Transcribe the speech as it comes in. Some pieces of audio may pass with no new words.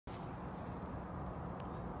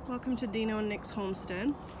Welcome to Dino and Nick's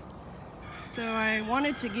homestead. So I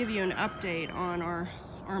wanted to give you an update on our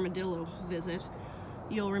armadillo visit.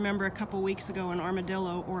 You'll remember a couple weeks ago an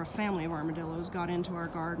armadillo, or a family of armadillos, got into our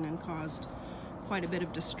garden and caused quite a bit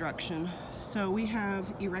of destruction. So we have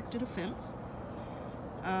erected a fence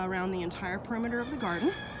around the entire perimeter of the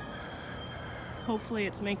garden. Hopefully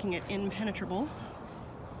it's making it impenetrable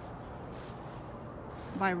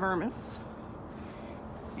by vermins.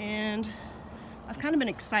 And I've kind of been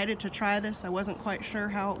excited to try this. I wasn't quite sure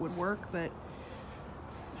how it would work, but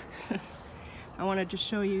I wanted to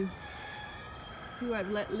show you who I've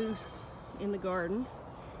let loose in the garden.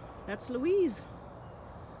 That's Louise.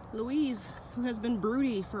 Louise, who has been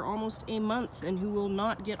broody for almost a month and who will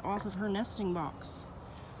not get off of her nesting box.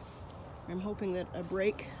 I'm hoping that a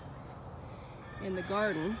break in the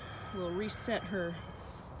garden will reset her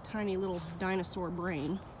tiny little dinosaur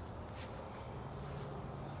brain.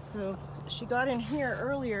 So she got in here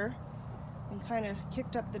earlier and kind of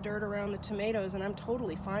kicked up the dirt around the tomatoes, and I'm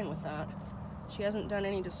totally fine with that. She hasn't done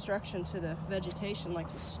any destruction to the vegetation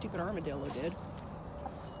like the stupid armadillo did.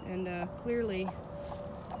 And clearly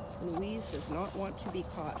Louise does not want to be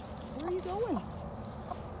caught. Where are you going?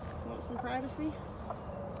 Want some privacy?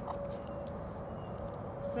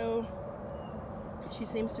 So she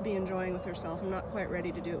seems to be enjoying with herself. I'm not quite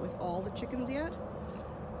ready to do it with all the chickens yet.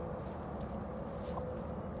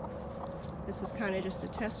 This is kind of just a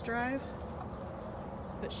test drive,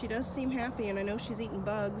 but she does seem happy, and I know she's eating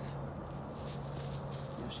bugs.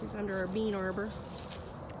 She's under our bean arbor.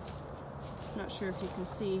 Not sure if you can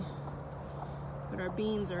see, but our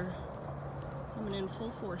beans are coming in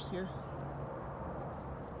full force here.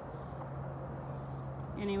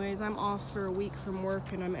 Anyways, I'm off for a week from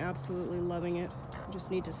work and I'm absolutely loving it. I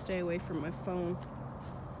just need to stay away from my phone.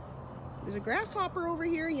 There's a grasshopper over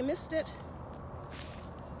here, you missed it.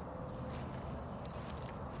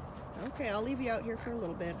 Okay, I'll leave you out here for a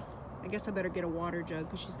little bit. I guess I better get a water jug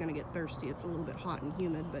because she's gonna get thirsty. It's a little bit hot and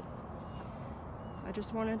humid, but I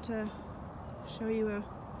just wanted to show you a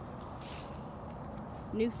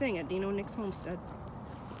new thing at Dino and Nick's homestead.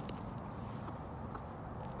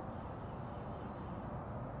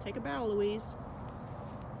 Take a bow, Louise.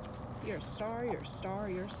 You're a star, you're a star,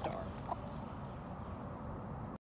 you're a star.